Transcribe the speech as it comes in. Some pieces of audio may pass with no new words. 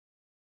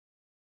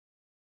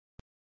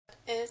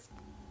is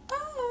up?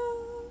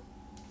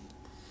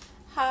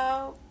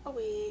 How are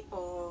we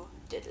all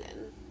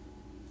diddling?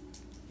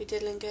 We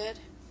diddling good?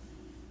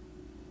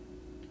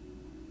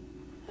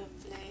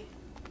 Hopefully.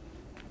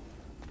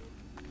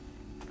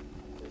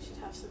 We should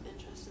have some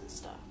interesting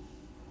stuff.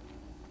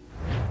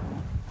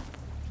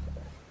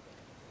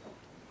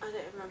 I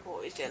don't remember what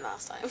we was doing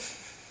last time.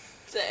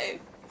 So,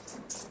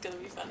 it's gonna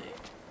be funny.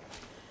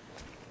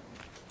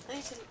 I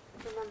need to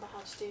remember how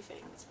to do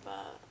things,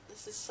 but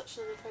this is such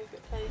an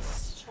inappropriate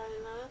place to try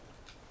and learn.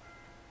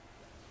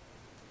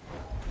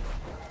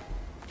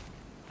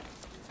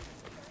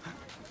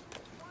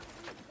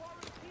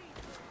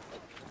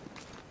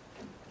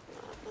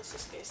 Let's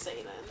just go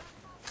sailing.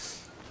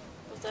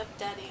 What's up,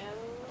 Daddy-o?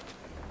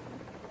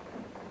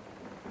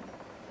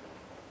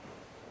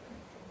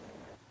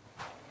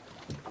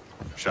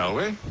 Shall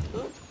we?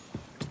 Ooh.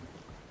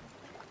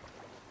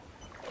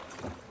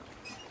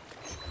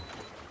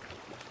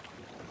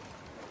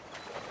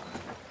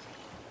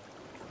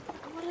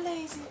 What a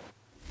lazy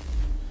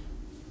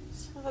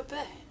son of a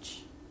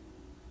bitch.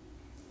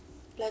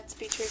 Let's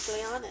be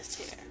truthfully honest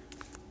here.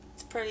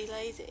 It's pretty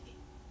lazy.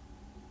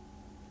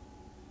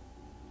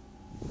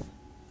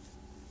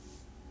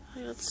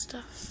 I got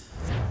stuff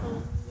on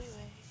my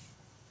way.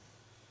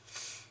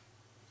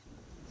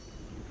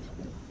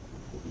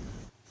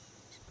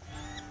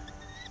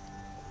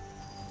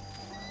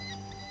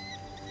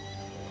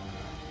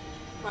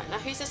 Right, now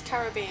who says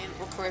Caribbean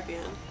or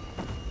Caribbean?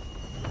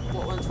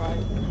 What one's right?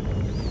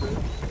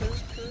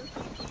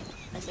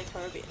 I say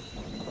Caribbean.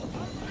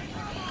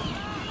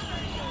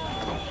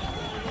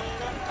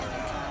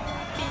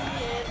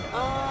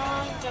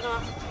 Oh, I'm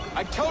gonna...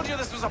 I told you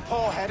this was a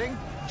poor heading.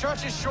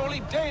 Church is surely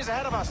days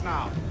ahead of us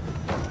now.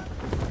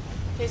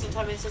 Please don't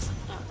tell me this is...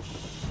 Oh.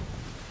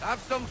 Have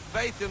some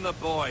faith in the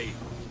boy.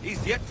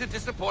 He's yet to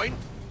disappoint.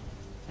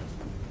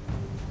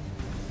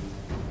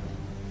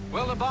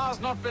 Well, the bar's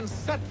not been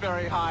set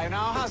very high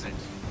now, has it?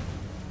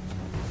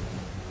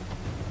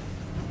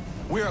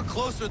 We're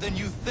closer than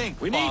you think,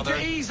 We need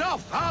to ease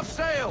off. Half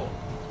sail.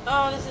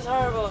 Oh, this is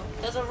horrible.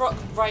 There's a rock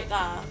right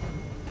there.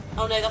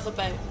 Oh no, that's a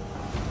boat.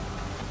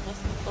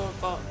 That's or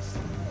a box.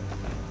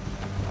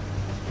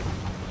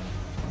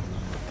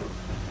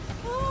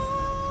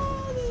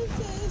 Oh,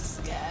 this is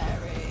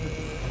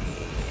scary.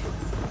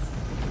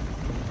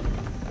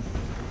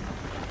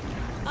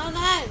 Oh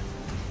no!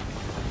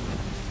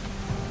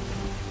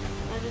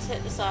 I just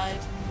hit the side.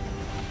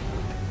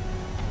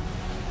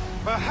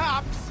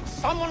 Perhaps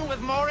someone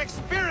with more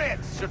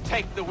experience should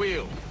take the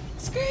wheel.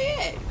 Screw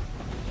you!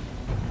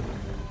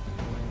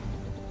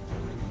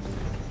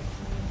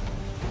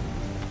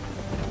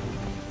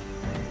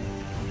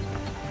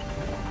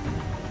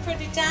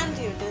 Pretty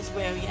dandy with this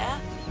wheel, yeah?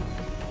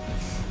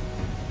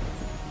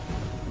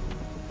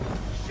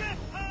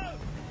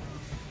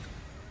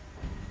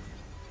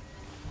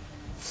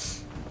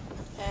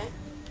 Okay.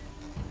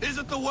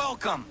 Isn't the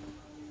welcome?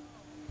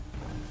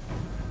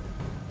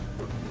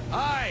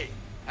 Aye,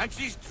 and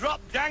she's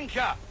dropped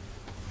anchor.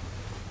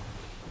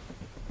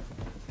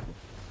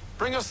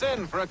 Bring us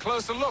in for a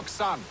closer look,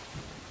 son.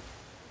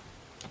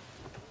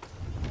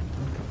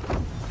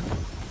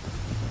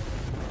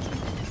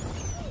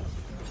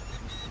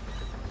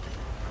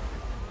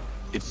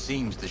 It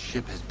seems the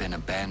ship has been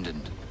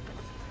abandoned.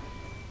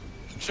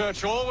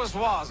 Church always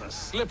was a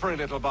slippery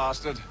little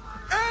bastard.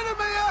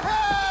 Enemy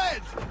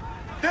ahead!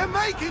 They're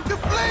making to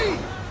flee!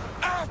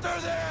 After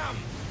them!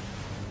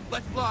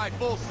 Let's fly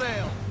full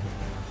sail.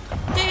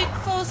 Dude,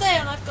 full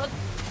sail and I've got a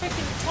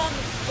freaking ton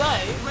of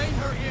boat. Rein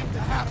her in to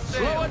half sail.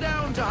 Slow her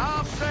down to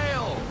half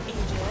sail.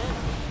 Idiot.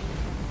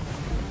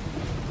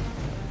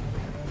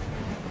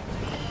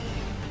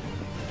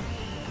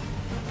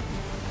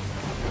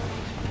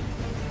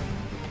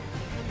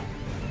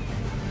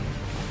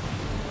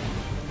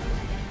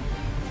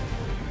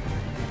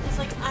 It's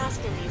like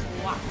asking me to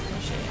whack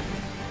the ship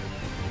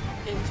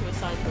into a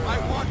side door. I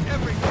want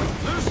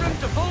everything. Loosen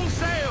to full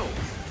sail.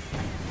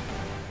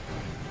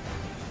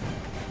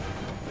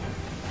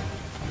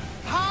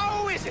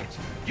 How is it?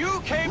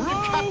 You came to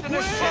captain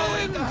a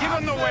ship,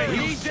 given the way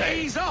you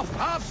say. Ease off,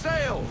 half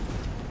sail.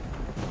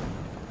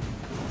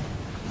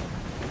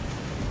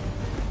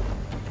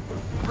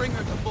 Bring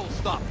her to full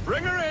stop.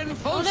 Bring her in,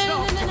 full Oh, no,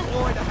 stop. no, no, no.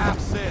 Deploy to half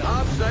sail.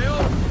 Half sail.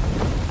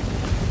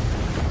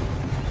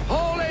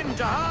 Haul in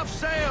to half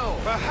sail.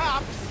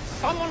 Perhaps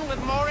someone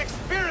with more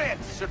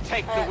experience should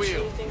take I the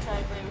wheel. actually think I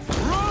agree with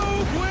you.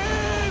 Rogue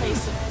wind!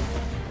 Pace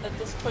at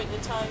this point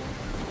in time.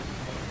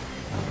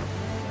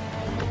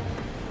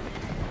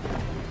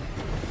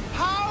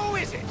 How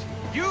is it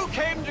you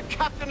came to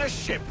captain a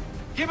ship,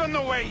 given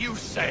the way you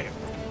sail?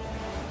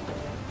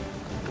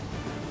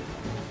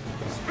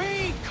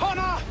 Speed,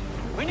 Connor!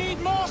 We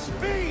need more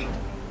speed!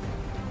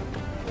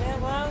 Yeah,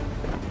 well,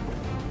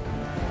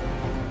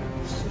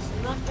 it's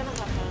just not gonna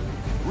happen.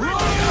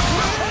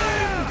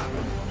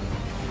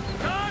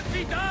 Can't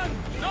be done!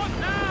 Not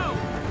now!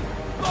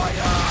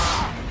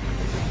 Fire!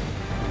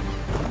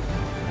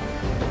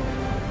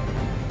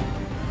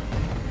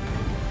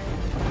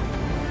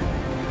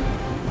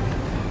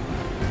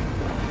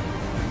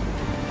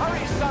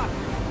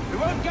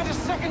 won't get a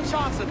second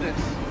chance at this.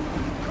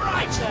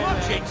 Right,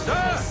 watch it,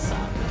 sir!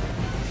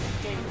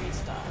 Game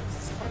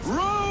restarts.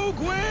 Rogue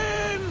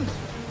wind!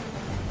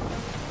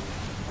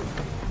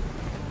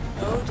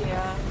 Oh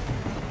dear.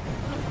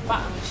 I'm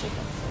back on the ship.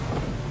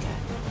 Okay.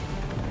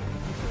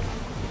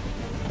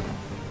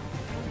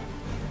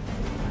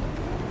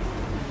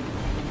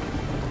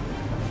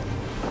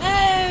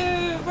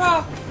 No!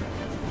 Rock!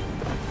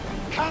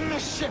 Can the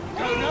ship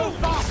go no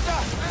faster?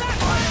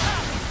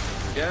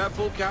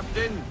 Careful,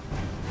 Captain.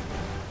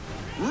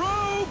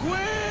 Rogue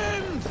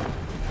wind!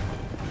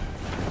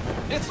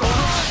 It's all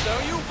right,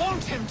 though. You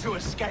want him to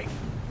escape.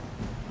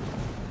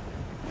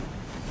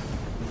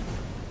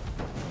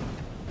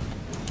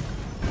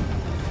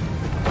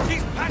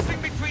 He's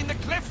passing between the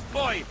cliffs,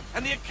 boy,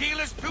 and the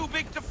Aquila's too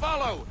big to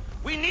follow.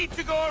 We need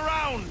to go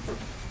around.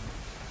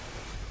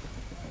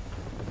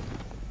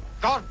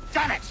 God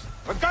damn it!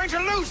 We're going to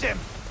lose him!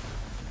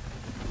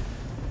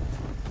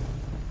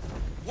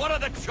 What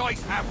other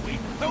choice have we?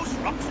 Those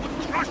rocks would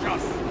crush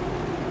us.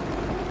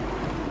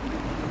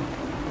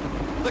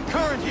 The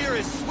current here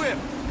is swift.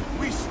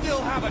 We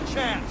still have a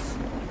chance.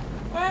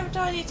 Where do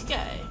I need to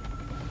go?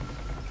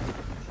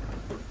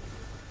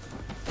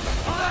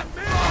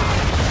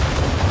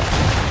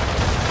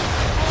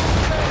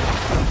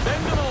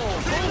 Bend them all,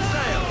 full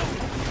sail.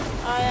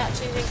 I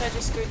actually think I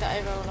just screwed that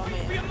over all on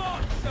me. Be a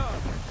monster.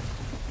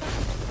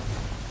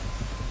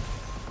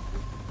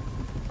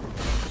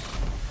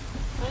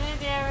 I know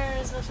the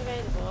area is not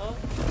available.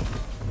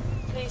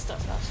 Please stop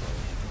flashing.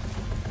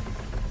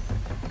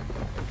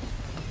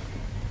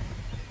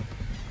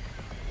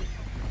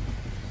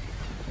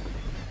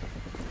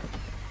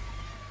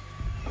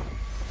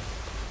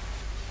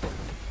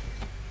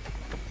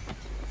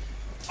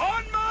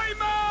 On my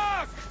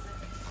mark!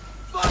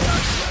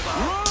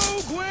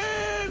 Rogue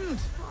wind!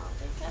 Oh, I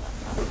didn't get that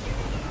far.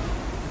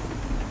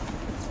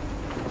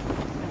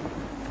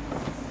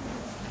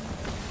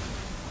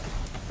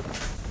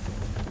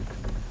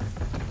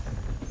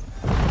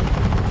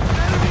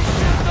 Enemy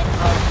ships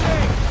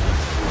approaching!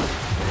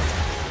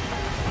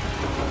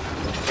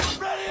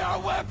 Ready our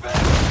weapons!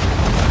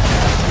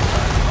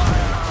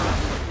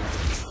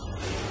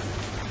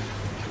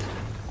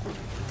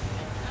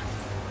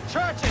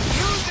 Church is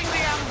using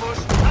the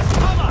ambush as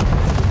cover!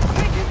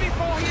 Take him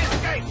before he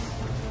escapes!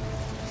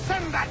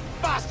 Send that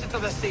bastard to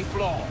the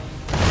seafloor!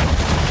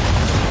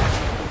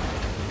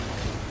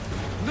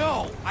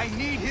 No, I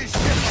need his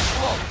ship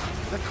afloat.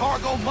 The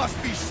cargo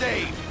must be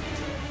saved.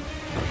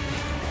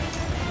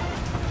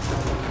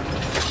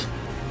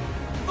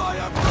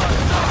 Fire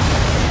brother!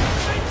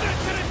 Take it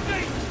to the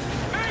sea!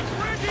 Make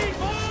ready,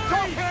 boys!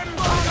 Stop him,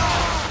 brother!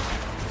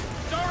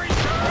 Sorry,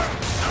 sir!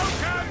 No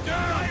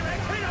countdown!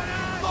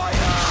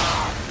 Fire!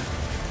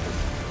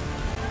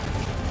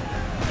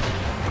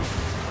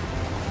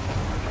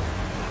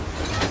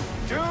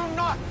 Do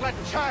not let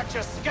Church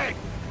escape!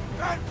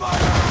 And fire!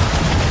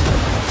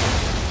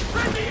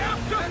 Ready up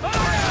to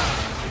fire!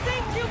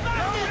 Think you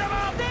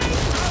got this!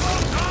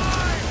 Double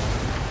time!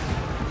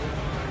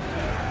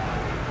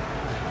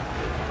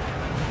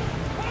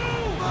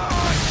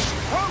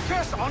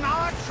 Focus on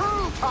our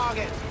true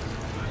target!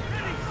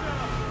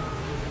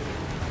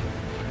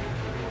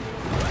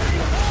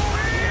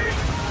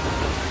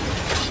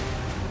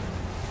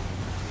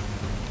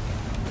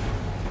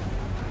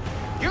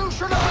 You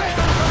should have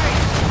listened to me!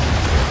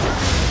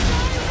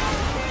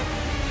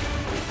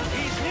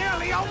 He's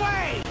nearly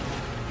away!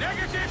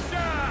 Negative,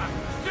 sir!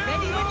 Still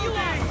Ready when you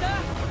are, loading! sir!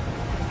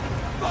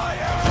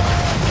 Fire!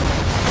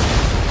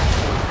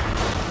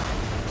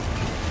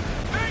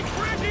 Make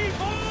ready,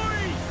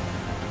 boys!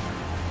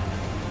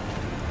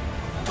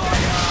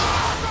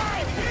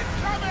 Fire!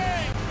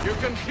 Incoming! You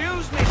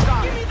confuse me,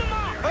 son! Give me the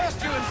mark!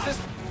 First you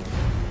insist...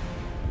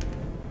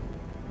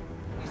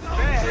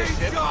 Spare his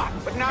ship,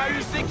 but now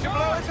you seek to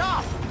blow it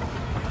up!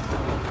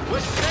 We're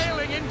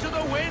sailing into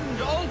the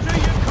wind! Alter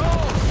your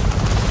course!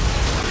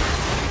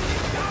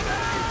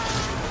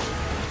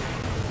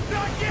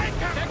 Not yet,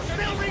 Captain!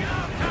 Building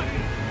up!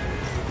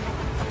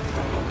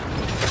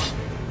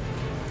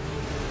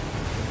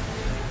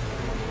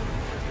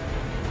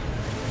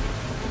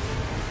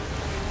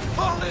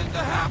 Pull in the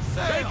half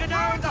sail! Take her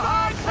down to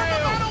half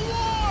sail!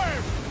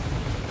 Warm!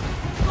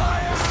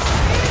 Fire!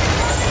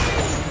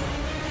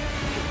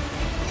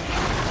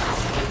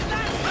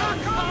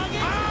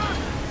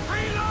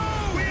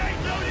 Reload! We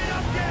ain't loaded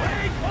up yet!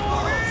 Wait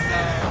for it!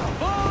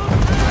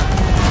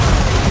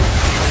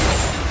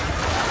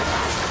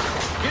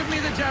 Give me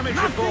the damage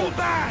Nothing report!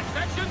 bad!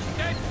 Section's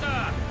dead,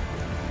 sir!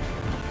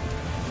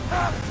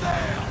 Half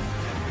sail!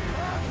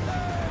 Half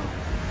sail!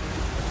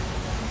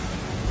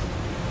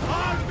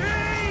 On me!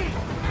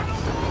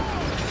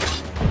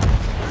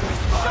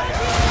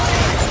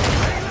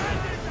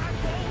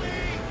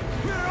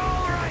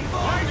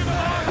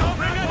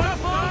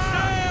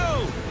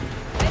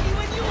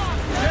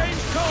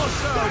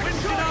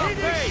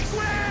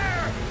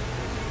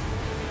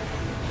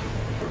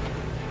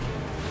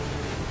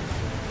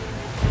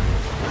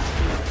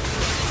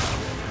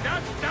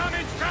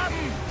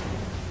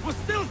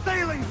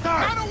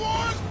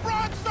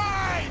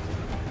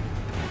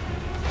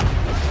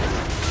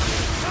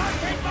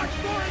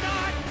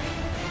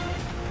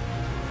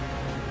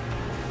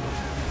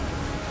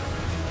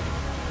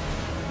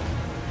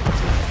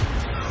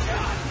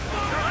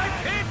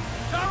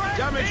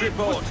 Damage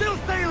report. We're still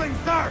sailing,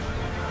 sir!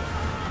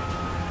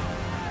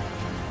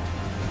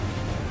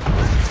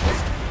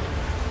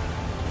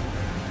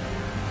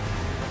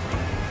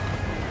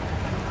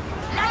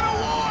 Man of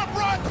war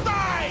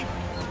broadside!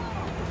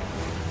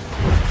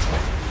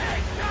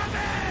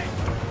 Incoming!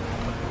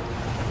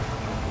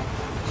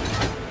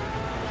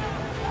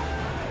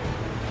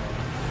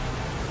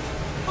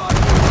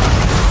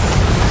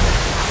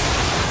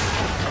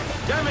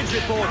 Damage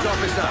report,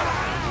 officer.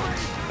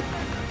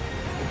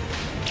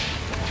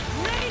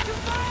 Ready to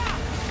fire!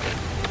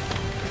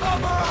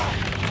 Cover!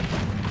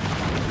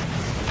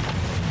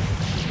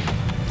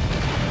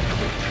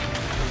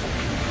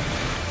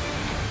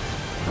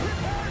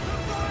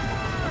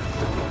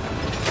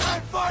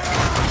 And fire!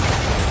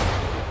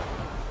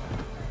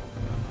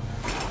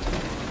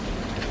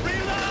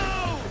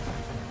 Reload!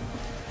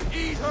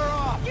 Ease her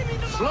up! Give me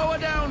the Slow her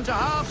down to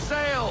half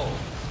sail!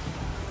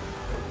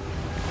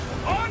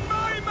 On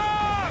my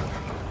mark!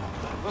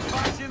 We're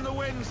fighting the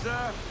wind,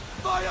 sir.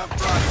 Fire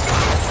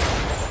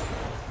front!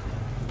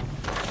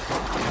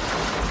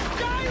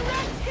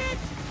 direct hit!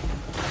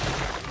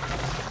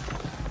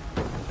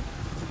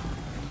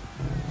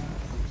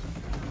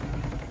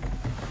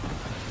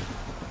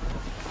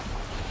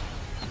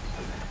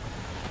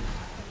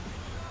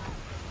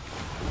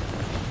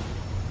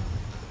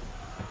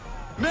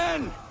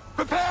 Men!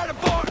 Prepare to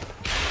board!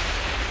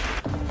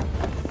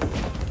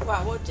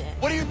 Wow, what did?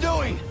 What are you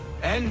doing?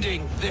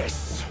 Ending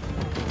this.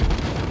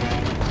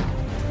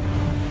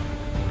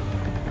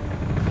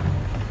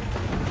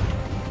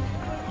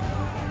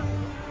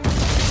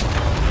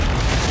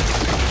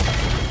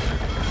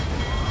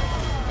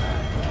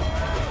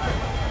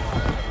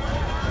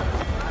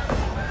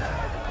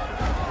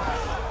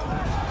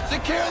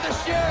 Secure the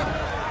ship!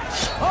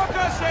 Hook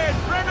us in!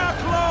 Bring her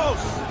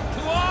close!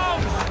 To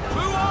arms!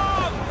 To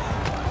arms!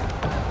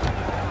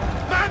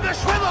 Man the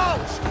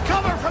swivels!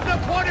 Cover from the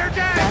quarter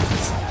deck!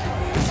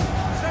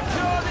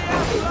 Secure the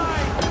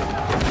outline!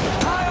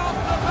 High off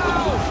the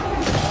bow!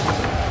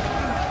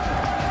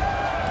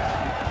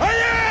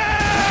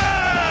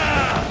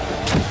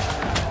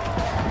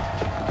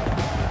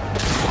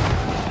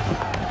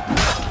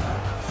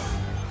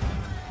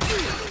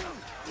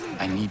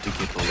 I need to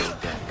get below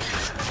deck.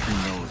 Who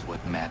knows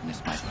what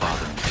madness my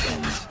father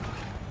intends?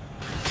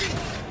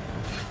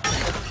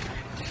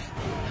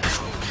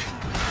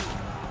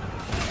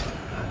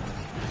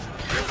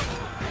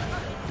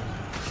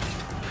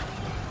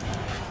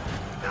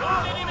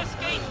 Let him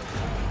escape!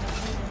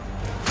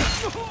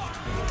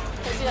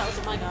 Don't see that was a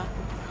my guy.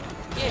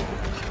 You.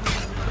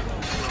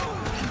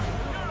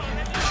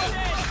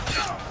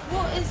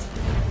 What is...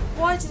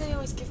 Why do they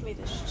always give me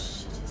the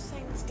shittest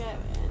things going?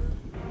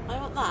 I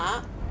want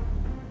that.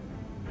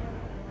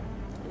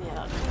 And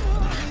yeah,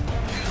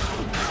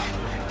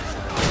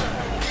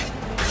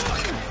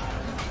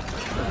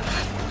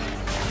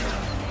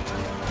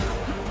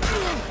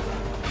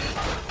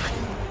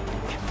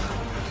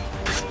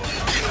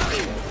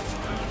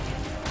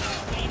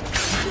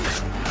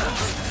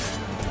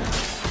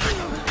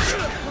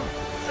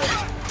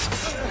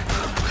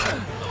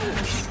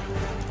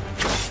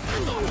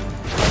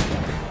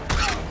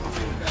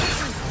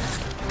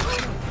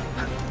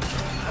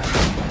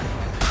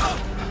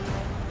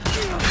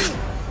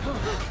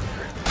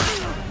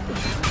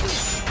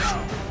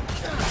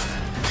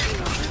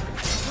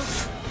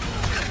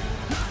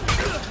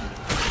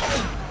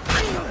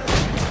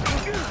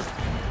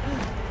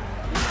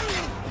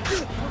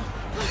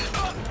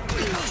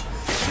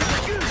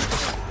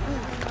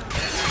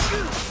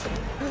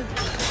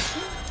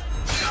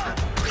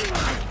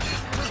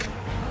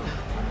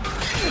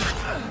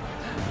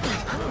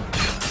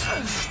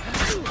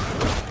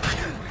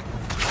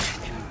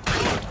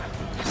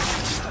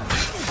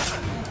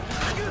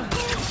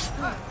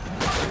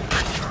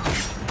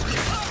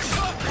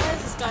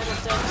 where's this guy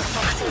got done?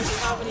 Seriously,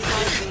 how many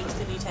knife wounds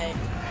did he take?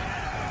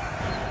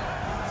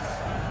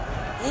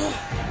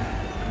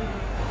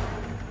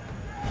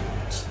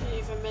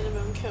 Achieve a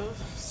minimum kill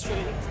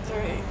streak 3.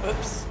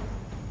 Whoops.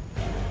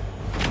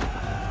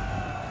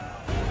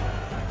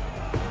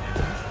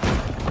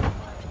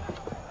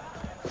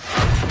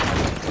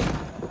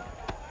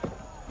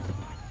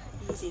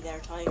 Easy there,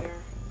 Tiger.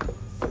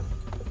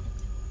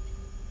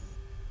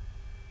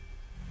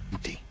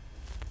 Empty.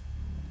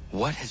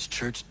 What has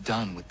Church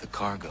done with the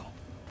cargo?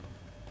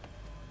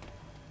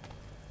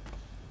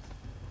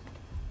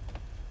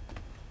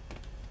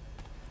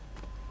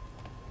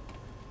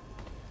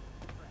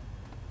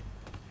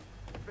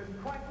 It's been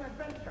quite an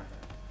adventure.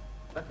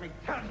 Let me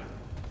tell you.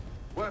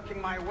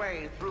 Working my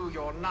way through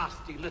your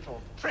nasty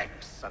little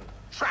tricks and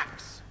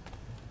traps.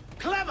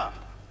 Clever!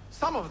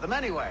 Some of them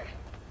anyway.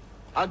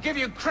 I'll give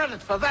you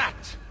credit for that.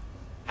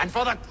 And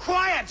for the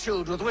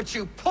quietude with which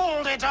you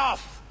pulled it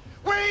off.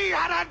 We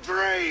had a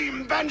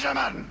dream,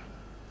 Benjamin!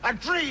 A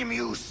dream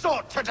you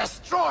sought to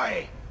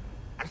destroy.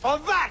 And for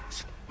that,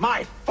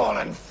 my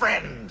fallen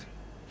friend,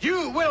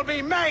 you will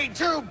be made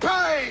to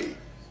pay!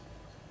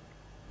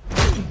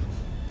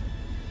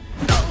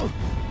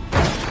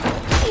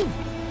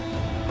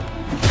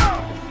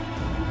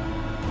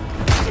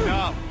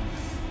 Enough!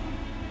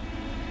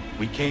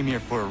 We came here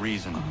for a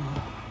reason.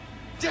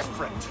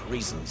 Different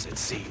reasons, it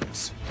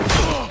seems.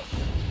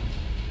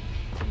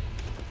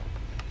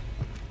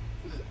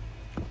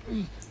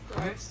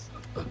 Gross.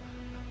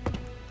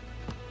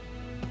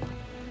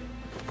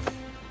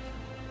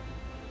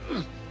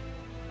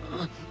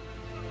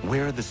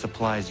 Where are the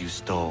supplies you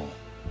stole?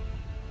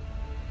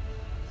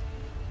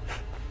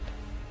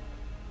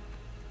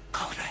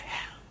 Go to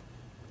hell.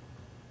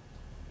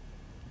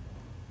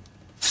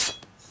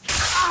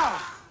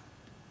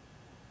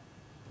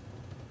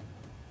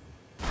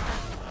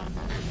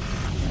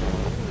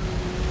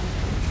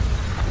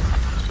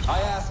 I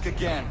ask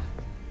again.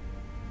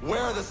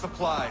 Where are the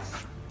supplies?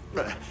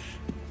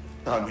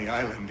 On the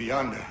island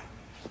yonder.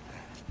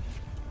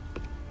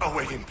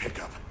 Awaiting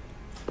pickup.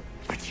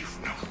 But you've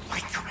no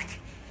right to it.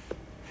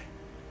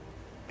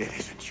 It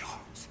isn't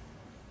yours.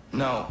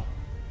 No.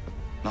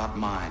 Not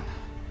mine.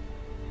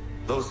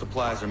 Those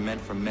supplies are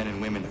meant for men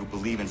and women who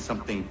believe in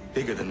something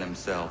bigger than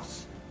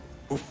themselves.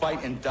 Who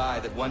fight and die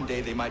that one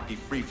day they might be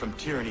free from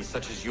tyranny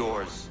such as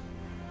yours.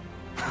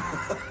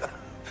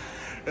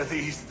 Are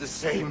these the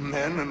same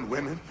men and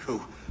women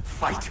who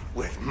fight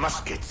with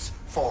muskets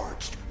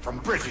forged from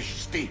British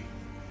steel?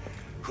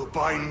 Who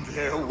bind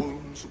their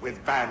wounds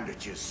with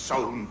bandages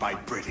sewn by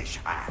British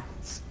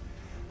hands?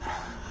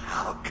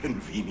 How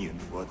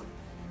convenient for them.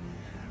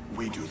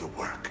 We do the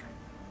work.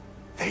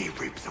 They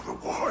reap the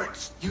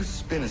rewards. You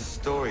spin a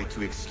story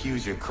to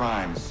excuse your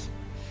crimes.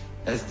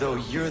 As though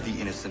you're the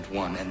innocent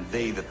one and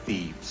they the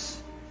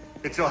thieves.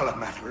 It's all a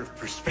matter of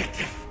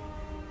perspective.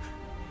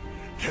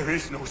 There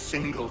is no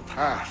single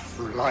path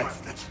through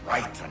life that's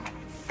right and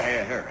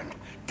fair and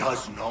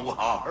does no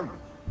harm.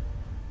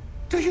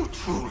 Do you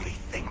truly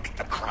think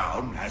the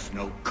Crown has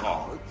no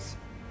cause?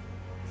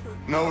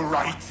 No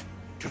right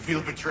to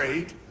feel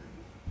betrayed?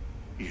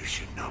 You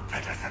should know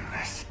better than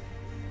this.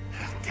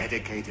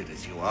 Dedicated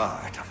as you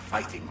are to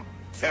fighting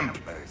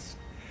Templars,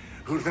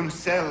 who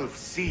themselves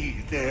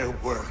see their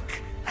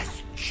work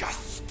as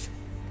just.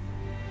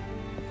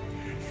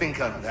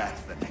 Think on that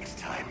the next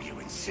time you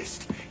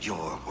insist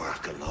your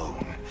work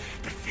alone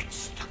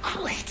befits the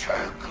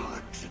greater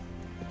good.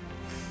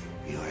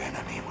 Your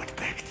enemy would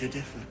beg to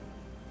differ,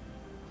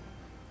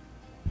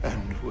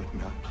 and would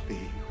not be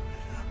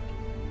without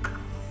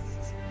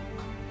cause.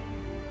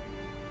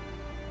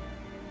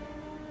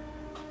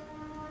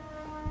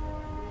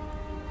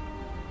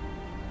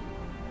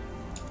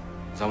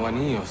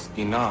 Zawanios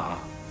ginaha,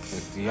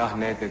 et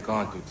yahnete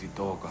kantu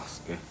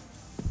titokaske.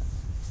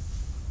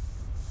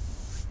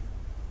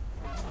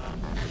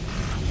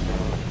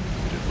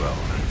 You did well.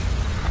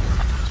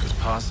 His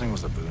passing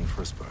was a boon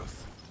for us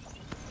both.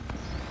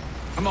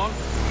 Come on.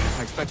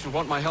 I expect you'll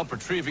want my help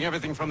retrieving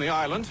everything from the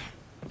island.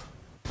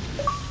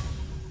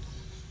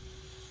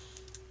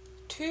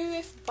 Too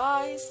if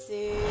I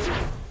see.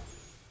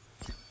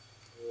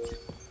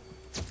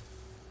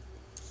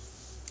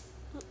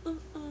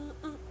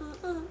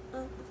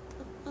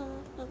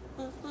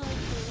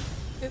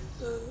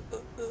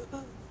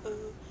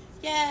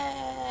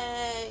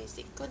 Yay!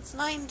 Sequence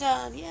 9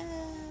 done!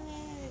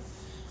 Yay!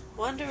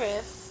 Wonder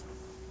if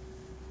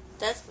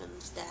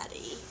Desmond's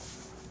daddy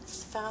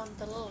has found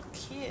the little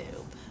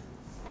cube.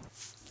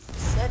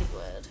 Said he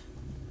would.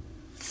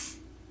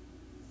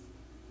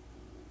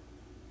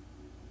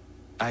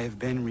 I have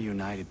been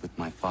reunited with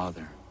my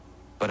father,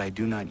 but I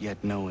do not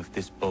yet know if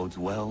this bodes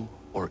well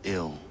or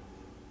ill.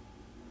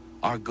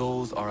 Our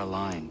goals are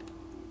aligned,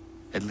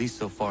 at least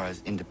so far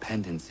as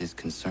independence is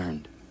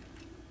concerned.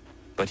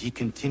 But he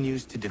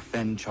continues to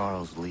defend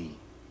Charles Lee,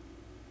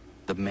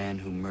 the man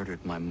who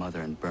murdered my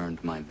mother and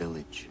burned my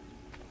village.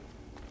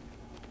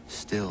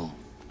 Still,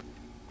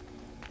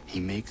 he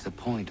makes a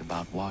point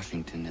about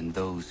Washington and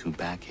those who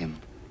back him.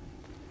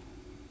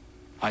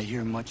 I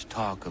hear much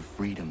talk of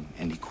freedom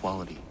and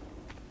equality,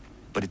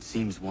 but it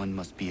seems one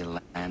must be a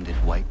landed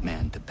white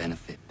man to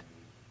benefit.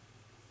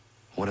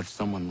 What if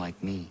someone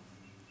like me,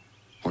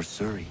 or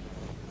Surrey?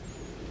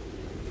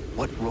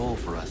 What role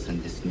for us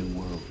in this new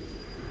world?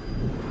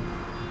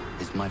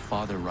 Is my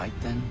father right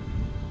then?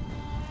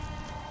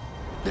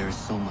 There is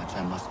so much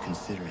I must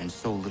consider and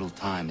so little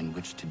time in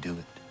which to do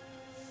it.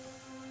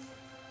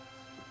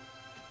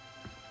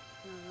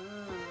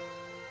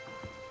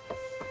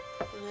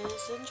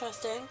 It's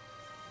interesting.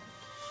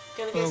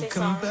 Gonna go say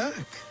Welcome sorry.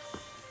 back.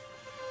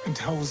 And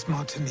how was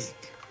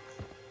Martinique?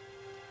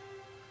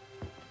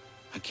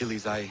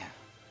 Achilles, I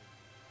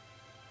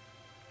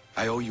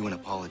owe you an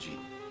apology.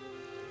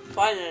 It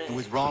Finally.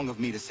 was wrong of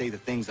me to say the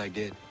things I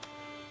did.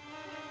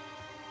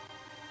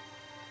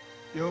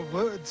 Your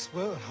words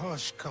were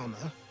harsh,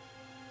 Connor,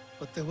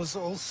 but there was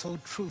also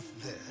truth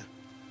there.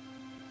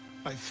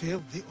 I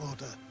failed the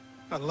Order,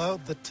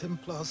 allowed the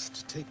Templars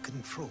to take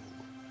control.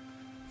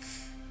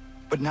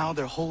 But now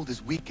their hold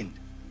is weakened,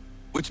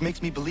 which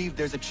makes me believe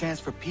there's a chance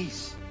for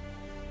peace.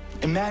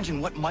 Imagine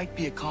what might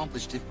be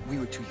accomplished if we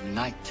were to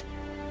unite.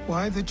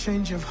 Why the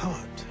change of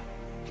heart?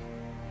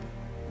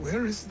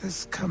 Where is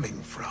this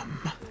coming from?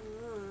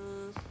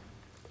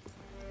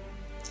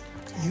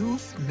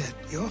 You've met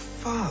your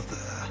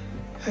father,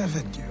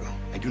 haven't you?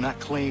 I do not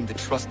claim to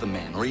trust the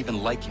man or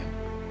even like him.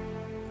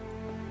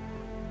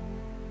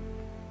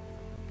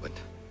 But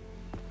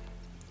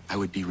I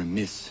would be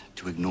remiss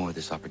to ignore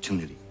this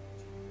opportunity.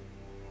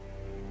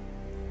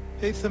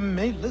 Atham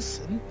may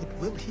listen, but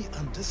will he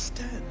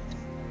understand?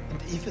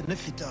 And even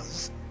if he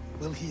does,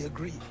 will he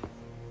agree?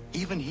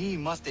 Even he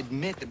must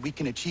admit that we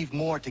can achieve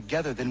more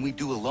together than we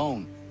do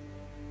alone.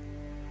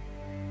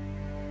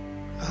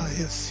 I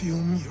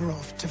assume you're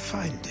off to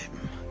find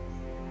him.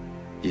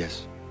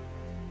 Yes.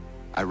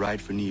 I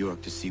ride for New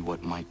York to see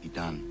what might be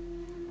done.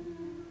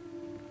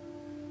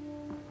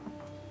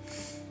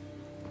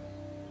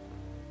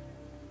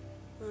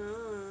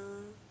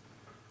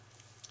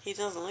 He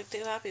doesn't look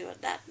too happy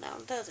with that now,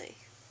 does he?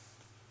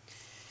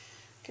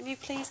 Can you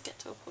please get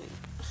to a point?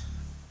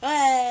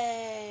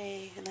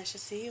 Hey! And I shall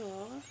see you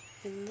all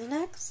in the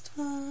next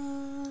one.